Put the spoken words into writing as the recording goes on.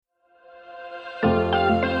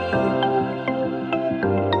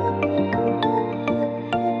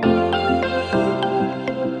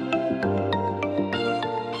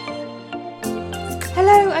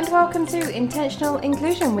welcome to Intentional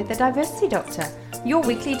Inclusion with the Diversity Doctor, your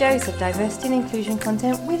weekly dose of diversity and inclusion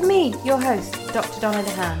content with me, your host, Dr. Donna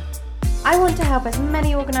DeHaan. I want to help as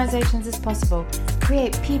many organisations as possible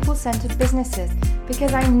create people-centred businesses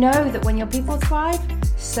because I know that when your people thrive,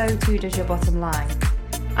 so too does your bottom line.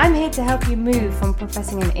 I'm here to help you move from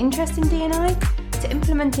professing an interest in D&I to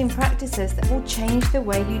implementing practices that will change the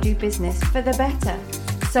way you do business for the better.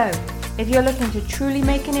 So, if you're looking to truly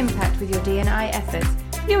make an impact with your D&I efforts,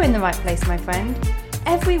 you're in the right place, my friend.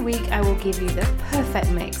 Every week I will give you the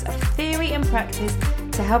perfect mix of theory and practice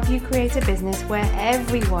to help you create a business where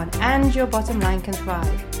everyone and your bottom line can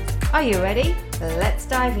thrive. Are you ready? Let's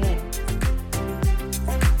dive in.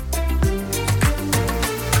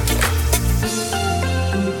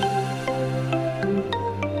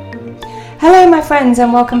 Hello my friends,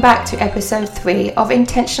 and welcome back to episode 3 of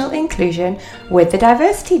Intentional Inclusion with the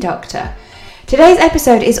Diversity Doctor. Today's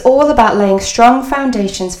episode is all about laying strong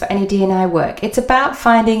foundations for any D&I work. It's about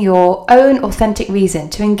finding your own authentic reason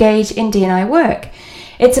to engage in D&I work.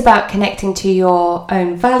 It's about connecting to your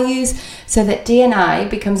own values so that D&I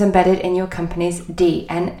becomes embedded in your company's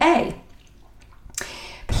DNA.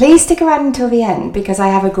 Please stick around until the end because I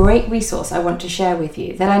have a great resource I want to share with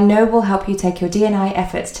you that I know will help you take your D&I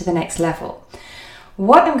efforts to the next level.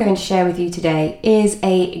 What I'm going to share with you today is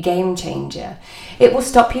a game changer. It will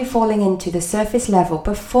stop you falling into the surface level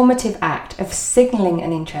performative act of signaling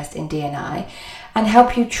an interest in D&I and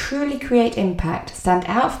help you truly create impact, stand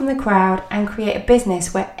out from the crowd and create a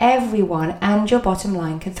business where everyone and your bottom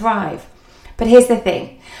line can thrive. But here's the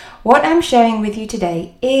thing. What I'm sharing with you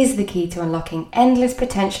today is the key to unlocking endless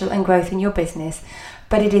potential and growth in your business,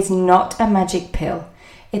 but it is not a magic pill.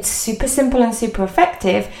 It's super simple and super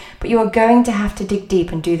effective, but you are going to have to dig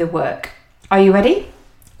deep and do the work. Are you ready?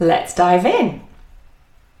 Let's dive in.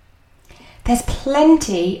 There's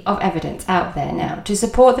plenty of evidence out there now to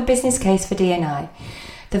support the business case for D&I.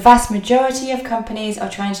 The vast majority of companies are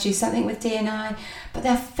trying to do something with D&I, but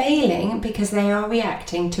they're failing because they are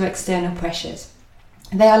reacting to external pressures.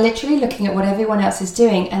 They are literally looking at what everyone else is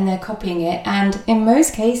doing and they're copying it, and in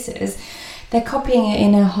most cases they're copying it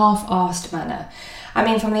in a half-arsed manner. I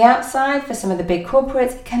mean, from the outside, for some of the big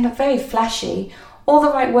corporates, it can look very flashy. All the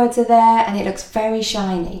right words are there and it looks very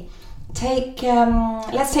shiny.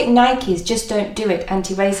 Let's take Nike's Just Don't Do It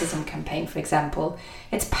anti-racism campaign, for example.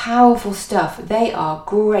 It's powerful stuff. They are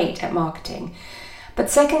great at marketing. But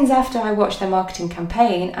seconds after I watch their marketing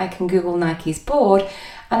campaign, I can Google Nike's board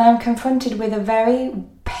and I'm confronted with a very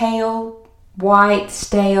pale, white,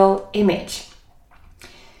 stale image.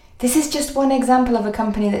 This is just one example of a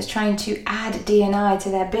company that's trying to add D&I to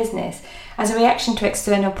their business as a reaction to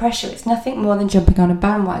external pressure. It's nothing more than jumping on a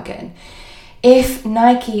bandwagon. If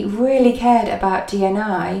Nike really cared about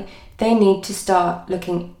D&I, they need to start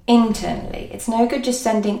looking internally. It's no good just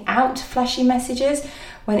sending out flashy messages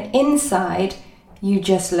when inside you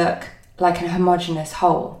just look like a homogeneous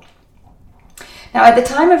whole. Now, at the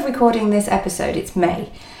time of recording this episode, it's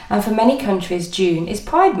May, and for many countries, June is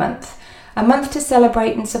Pride Month, a month to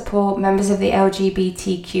celebrate and support members of the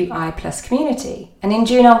LGBTQI+ community. And in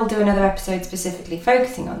June, I will do another episode specifically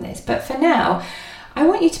focusing on this. But for now, I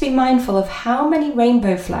want you to be mindful of how many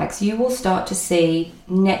rainbow flags you will start to see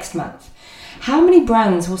next month. How many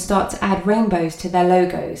brands will start to add rainbows to their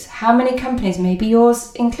logos? How many companies, maybe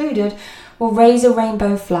yours included, will raise a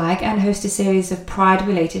rainbow flag and host a series of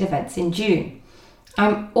Pride-related events in June?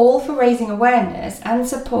 I'm all for raising awareness and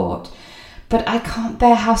support, but I can't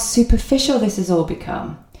bear how superficial this has all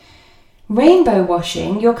become. Rainbow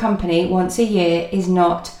washing your company once a year is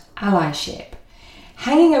not allyship.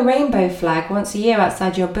 Hanging a rainbow flag once a year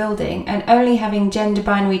outside your building and only having gender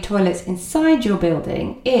binary toilets inside your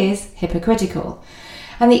building is hypocritical.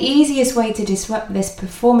 And the easiest way to disrupt this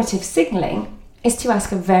performative signalling is to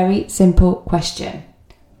ask a very simple question.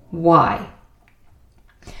 Why?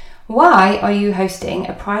 Why are you hosting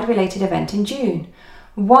a Pride-related event in June?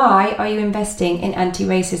 Why are you investing in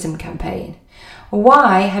anti-racism campaign?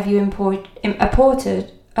 Why have you appointed?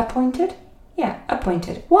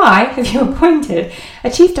 Why have you appointed a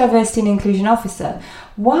Chief Diversity and Inclusion Officer?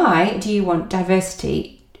 Why do you want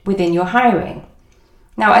diversity within your hiring?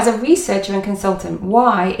 Now, as a researcher and consultant,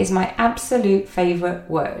 why is my absolute favourite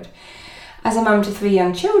word. As a mum to 3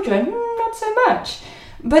 young children, not so much.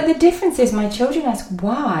 But the difference is my children ask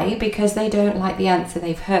why because they don't like the answer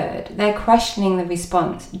they've heard. They're questioning the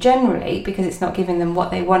response, generally because it's not giving them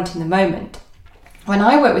what they want in the moment. When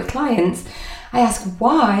I work with clients, I ask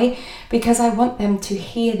why because I want them to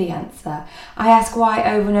hear the answer. I ask why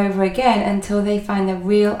over and over again until they find the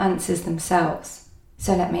real answers themselves.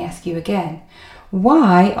 So let me ask you again.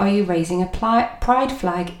 Why are you raising a pride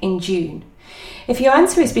flag in June? If your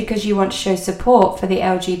answer is because you want to show support for the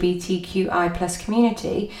LGBTQI plus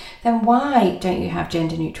community, then why don't you have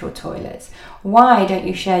gender neutral toilets? Why don't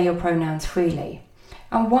you share your pronouns freely?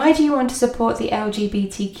 And why do you want to support the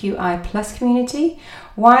LGBTQI plus community?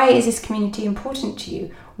 Why is this community important to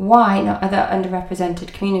you? Why not other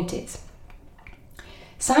underrepresented communities?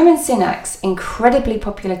 Simon Sinek's incredibly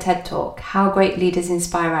popular TED Talk, How Great Leaders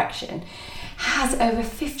Inspire Action, has over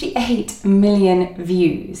 58 million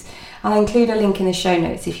views. I'll include a link in the show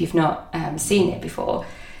notes if you've not seen it before.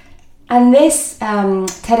 And this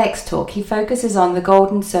TEDx talk, he focuses on the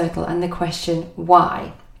golden circle and the question,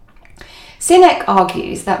 why? Sinek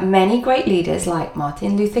argues that many great leaders like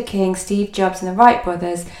Martin Luther King, Steve Jobs and the Wright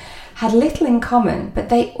brothers had little in common, but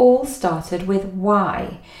they all started with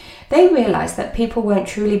why. They realised that people won't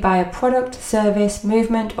truly buy a product, service,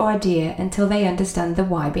 movement or idea until they understand the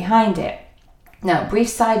why behind it. Now, brief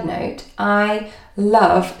side note, I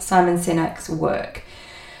love Simon Sinek's work,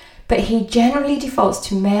 but he generally defaults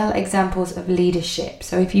to male examples of leadership.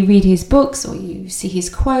 So if you read his books or you see his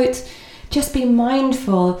quotes, just be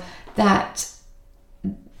mindful that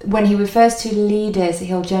when he refers to leaders,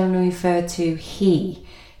 he'll generally refer to he,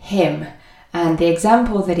 him, and the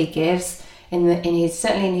example that he gives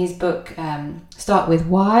certainly in his book Start With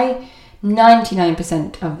Why,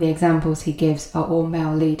 99% of the examples he gives are all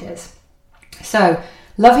male leaders. So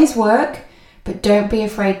love his work, but don't be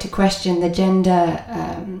afraid to question the gender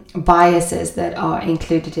biases that are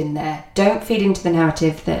included in there. Don't feed into the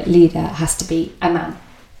narrative that leader has to be a man.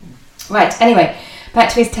 Right, anyway, back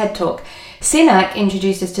to his TED Talk. Sinek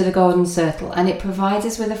introduces us to the golden circle, and it provides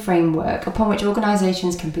us with a framework upon which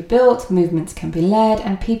organisations can be built, movements can be led,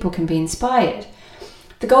 and people can be inspired.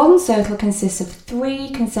 The golden circle consists of 3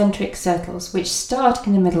 concentric circles, which start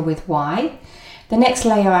in the middle with why, the next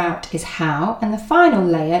layer out is how, and the final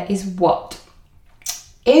layer is what.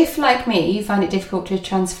 If, like me, you find it difficult to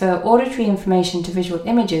transfer auditory information to visual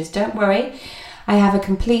images, don't worry. I have a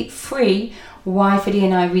complete free Why for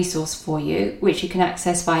D&I resource for you, which you can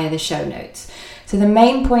access via the show notes. So the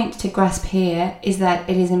main point to grasp here is that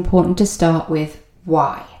it is important to start with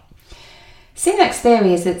why. Sinek's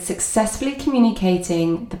theory is that successfully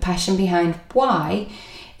communicating the passion behind why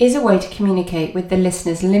is a way to communicate with the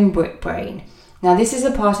listener's limbic brain. Now, this is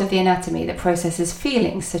a part of the anatomy that processes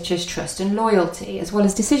feelings such as trust and loyalty, as well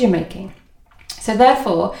as decision making. So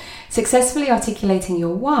therefore, successfully articulating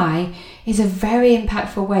your why is a very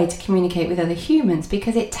impactful way to communicate with other humans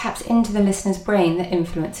because it taps into the listener's brain that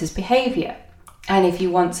influences behaviour. And if you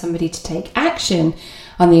want somebody to take action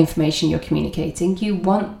on the information you're communicating, you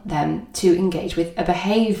want them to engage with a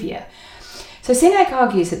behaviour. So Sinek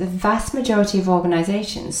argues that the vast majority of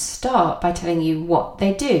organisations start by telling you what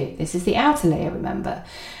they do. This is the outer layer, remember.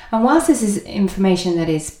 And whilst this is information that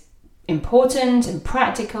is important and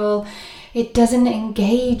practical, it doesn't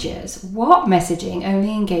engage us. What messaging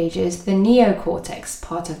only engages the neocortex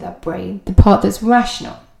part of that brain, the part that's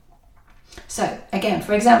rational. So again,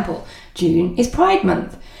 for example, June is Pride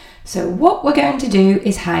Month. So what we're going to do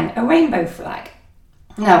is hang a rainbow flag.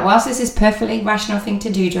 Now, whilst this is a perfectly rational thing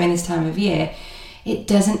to do during this time of year, it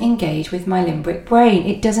doesn't engage with my limbic brain.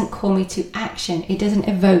 It doesn't call me to action. It doesn't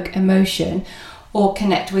evoke emotion or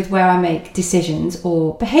connect with where I make decisions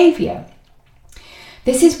or behaviour.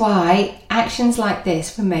 This is why actions like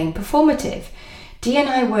this remain performative.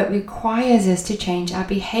 D&I work requires us to change our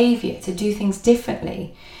behaviour, to do things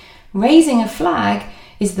differently. Raising a flag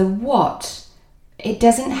is the what. It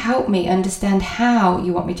doesn't help me understand how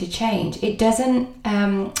you want me to change. It doesn't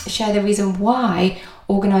share the reason why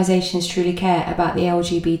organisations truly care about the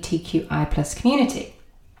LGBTQI plus community.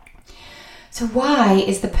 So why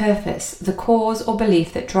is the purpose, the cause or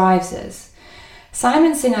belief that drives us?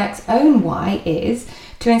 Simon Sinek's own why is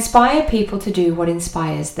to inspire people to do what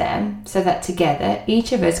inspires them so that together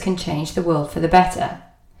each of us can change the world for the better.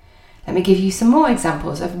 Let me give you some more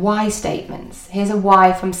examples of why statements. Here's a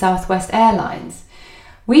why from Southwest Airlines.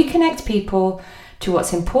 We connect people to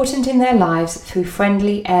what's important in their lives through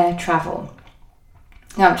friendly air travel.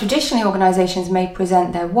 Now, traditionally, organisations may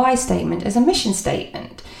present their why statement as a mission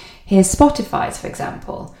statement. Here's Spotify's, for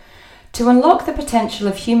example. To unlock the potential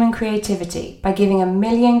of human creativity by giving 1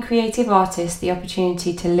 million creative artists the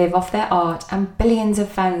opportunity to live off their art and billions of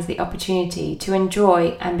fans the opportunity to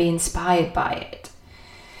enjoy and be inspired by it.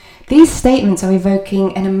 These statements are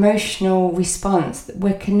evoking an emotional response.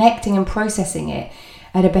 We're connecting and processing it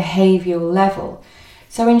at a behavioural level.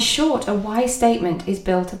 So in short, a why statement is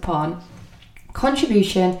built upon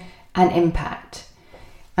contribution and impact.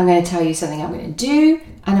 I'm going to tell you something I'm going to do,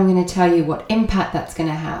 and I'm going to tell you what impact that's going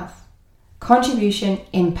to have. Contribution,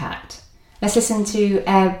 impact. Let's listen to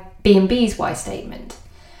Airbnb's why statement.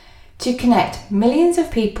 to connect millions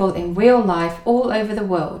of people in real life all over the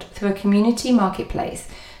world through a community marketplace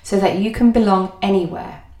so that you can belong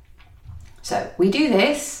anywhere. So we do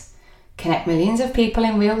this, connect millions of people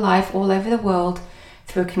in real life all over the world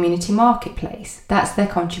through a community marketplace. That's their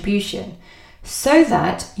contribution. So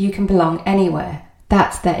that you can belong anywhere.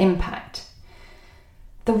 That's their impact.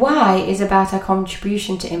 The why is about our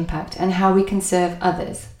contribution to impact and how we can serve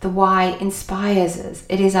others. The why inspires us.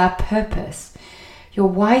 It is our purpose. Your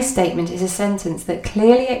why statement is a sentence that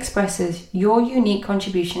clearly expresses your unique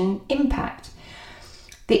contribution and impact.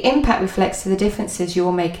 The impact reflects the differences you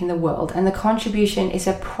will make in the world, and the contribution is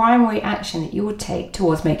a primary action that you will take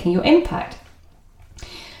towards making your impact.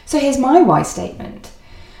 So here's my why statement.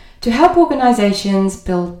 To help organizations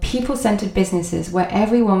build people-centered businesses where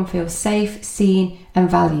everyone feels safe, seen, and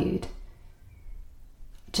valued.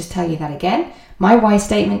 Just tell you that again. My why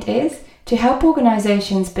statement is to help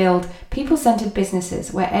organizations build people-centered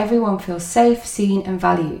businesses where everyone feels safe, seen, and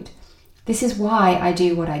valued. This is why I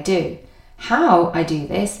do what I do. How I do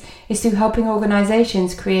this is through helping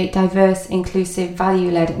organizations create diverse, inclusive,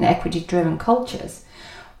 value-led, and equity-driven cultures.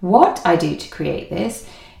 What I do to create this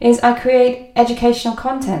is I create educational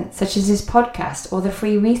content such as this podcast or the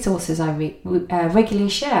free resources I regularly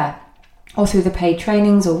share, or through the paid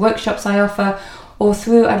trainings or workshops I offer, or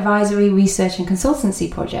through advisory, research and consultancy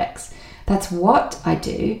projects. That's what I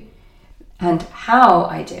do and how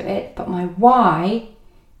I do it, but my why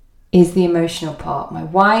is the emotional part. My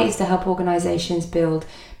why is to help organizations build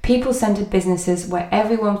people-centered businesses where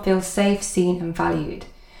everyone feels safe, seen and valued.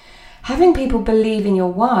 Having people believe in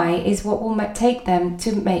your why is what will take them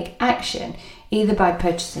to make action, either by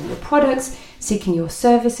purchasing your products, seeking your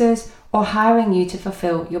services, or hiring you to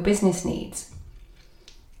fulfill your business needs.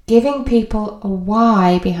 Giving people a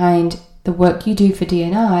why behind the work you do for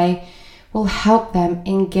D&I will help them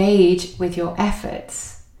engage with your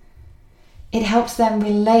efforts. It helps them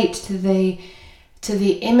relate to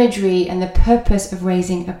the imagery and the purpose of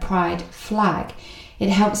raising a pride flag. It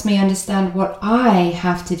helps me understand what I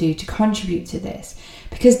have to do to contribute to this.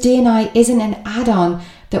 Because D&I isn't an add-on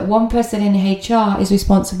that one person in HR is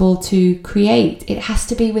responsible to create. It has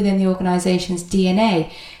to be within the organization's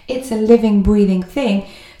DNA. It's a living, breathing thing,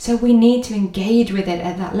 so we need to engage with it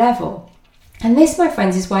at that level. And this, my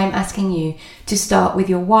friends, is why I'm asking you to start with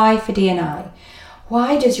your why for D&I.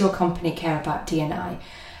 Why does your company care about D&I?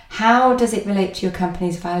 How does it relate to your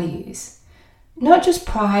company's values? Not just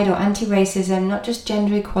pride or anti-racism, not just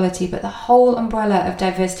gender equality, but the whole umbrella of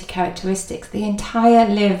diversity characteristics, the entire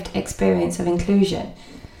lived experience of inclusion.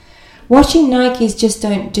 Watching Nike's Just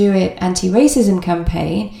Don't Do It anti-racism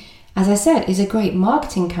campaign, as I said, is a great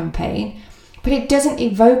marketing campaign, but it doesn't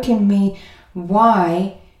evoke in me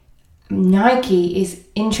why Nike is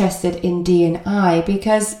interested in D&I,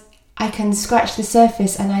 because I can scratch the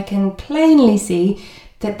surface and I can plainly see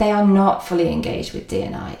that they are not fully engaged with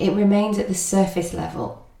D&I. It remains at the surface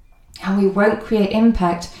level. And we won't create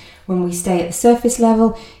impact when we stay at the surface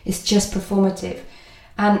level. It's just performative.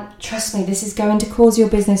 And trust me, this is going to cause your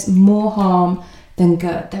business more harm than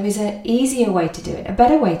good. There is an easier way to do it, a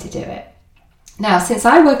better way to do it. Now, since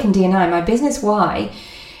I work in D&I, my business why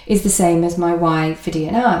is the same as my why for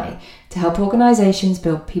D&I, to help organizations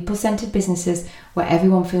build people-centered businesses where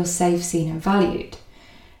everyone feels safe, seen and valued.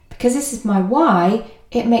 Because this is my why,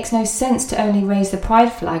 it makes no sense to only raise the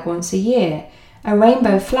pride flag once a year. A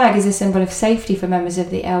rainbow flag is a symbol of safety for members of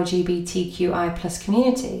the LGBTQI+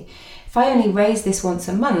 community. If I only raise this once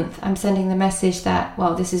a month, I'm sending the message that,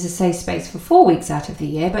 well, this is a safe space for 4 weeks out of the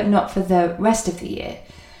year, but not for the rest of the year.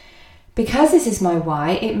 Because this is my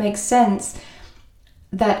why, it makes sense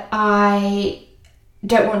that I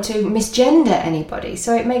don't want to misgender anybody.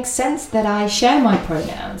 So it makes sense that I share my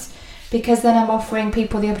pronouns, because then I'm offering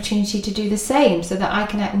people the opportunity to do the same so that I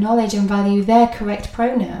can acknowledge and value their correct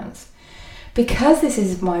pronouns. Because this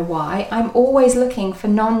is my why, I'm always looking for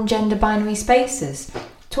non-gender binary spaces,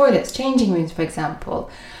 toilets, changing rooms, for example,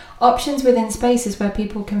 options within spaces where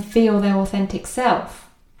people can feel their authentic self.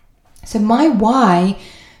 So my why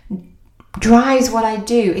drives what I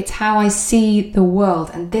do. It's how I see the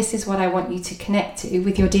world, and this is what I want you to connect to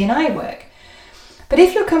with your D&I work. But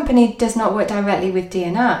if your company does not work directly with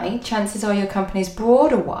D&I, chances are your company's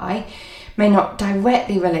broader why may not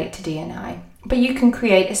directly relate to D&I, but you can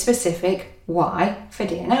create a specific why for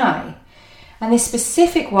D&I. And this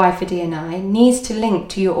specific why for D&I needs to link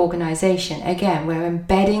to your organization. Again, we're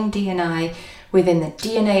embedding D&I within the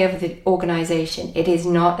DNA of the organization. It is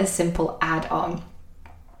not a simple add-on.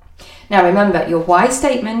 Now remember, your why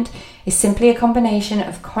statement is simply a combination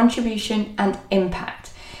of contribution and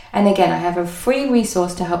impact. And again, I have a free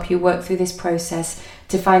resource to help you work through this process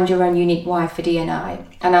to find your own unique why for D&I,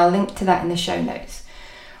 and I'll link to that in the show notes.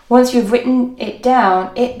 Once you've written it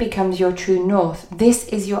down, it becomes your true north. This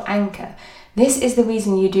is your anchor. This is the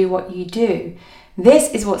reason you do what you do.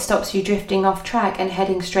 This is what stops you drifting off track and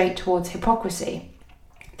heading straight towards hypocrisy.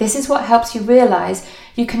 This is what helps you realize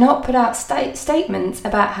you cannot put out statements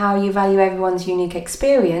about how you value everyone's unique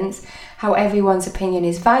experience, how everyone's opinion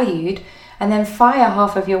is valued, and then fire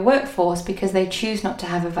half of your workforce because they choose not to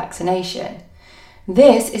have a vaccination.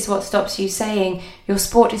 This is what stops you saying your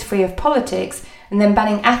sport is free of politics and then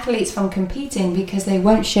banning athletes from competing because they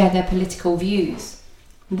won't share their political views.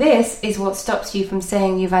 This is what stops you from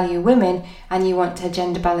saying you value women and you want to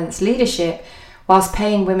gender balance leadership whilst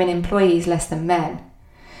paying women employees less than men.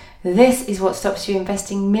 This is what stops you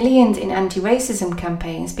investing millions in anti-racism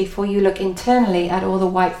campaigns before you look internally at all the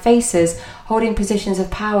white faces holding positions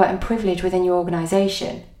of power and privilege within your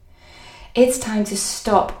organisation. It's time to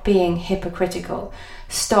stop being hypocritical,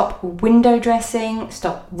 stop window dressing,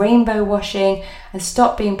 stop rainbow washing, and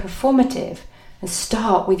stop being performative, and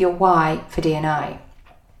start with your why for D&I.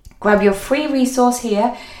 Grab your free resource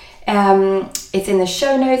here. It's in the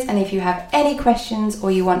show notes, and if you have any questions or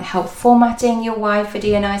you want help formatting your why for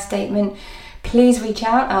D&I statement, please reach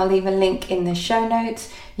out. I'll leave a link in the show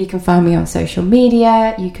notes. You can find me on social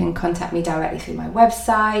media. You can contact me directly through my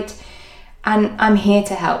website. And I'm here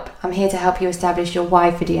to help. I'm here to help you establish your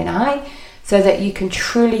why for D&I so that you can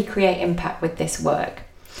truly create impact with this work.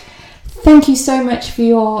 Thank you so much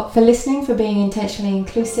for listening, for being intentionally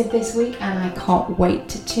inclusive this week, and I can't wait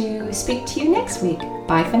to speak to you next week.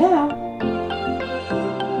 Bye for now.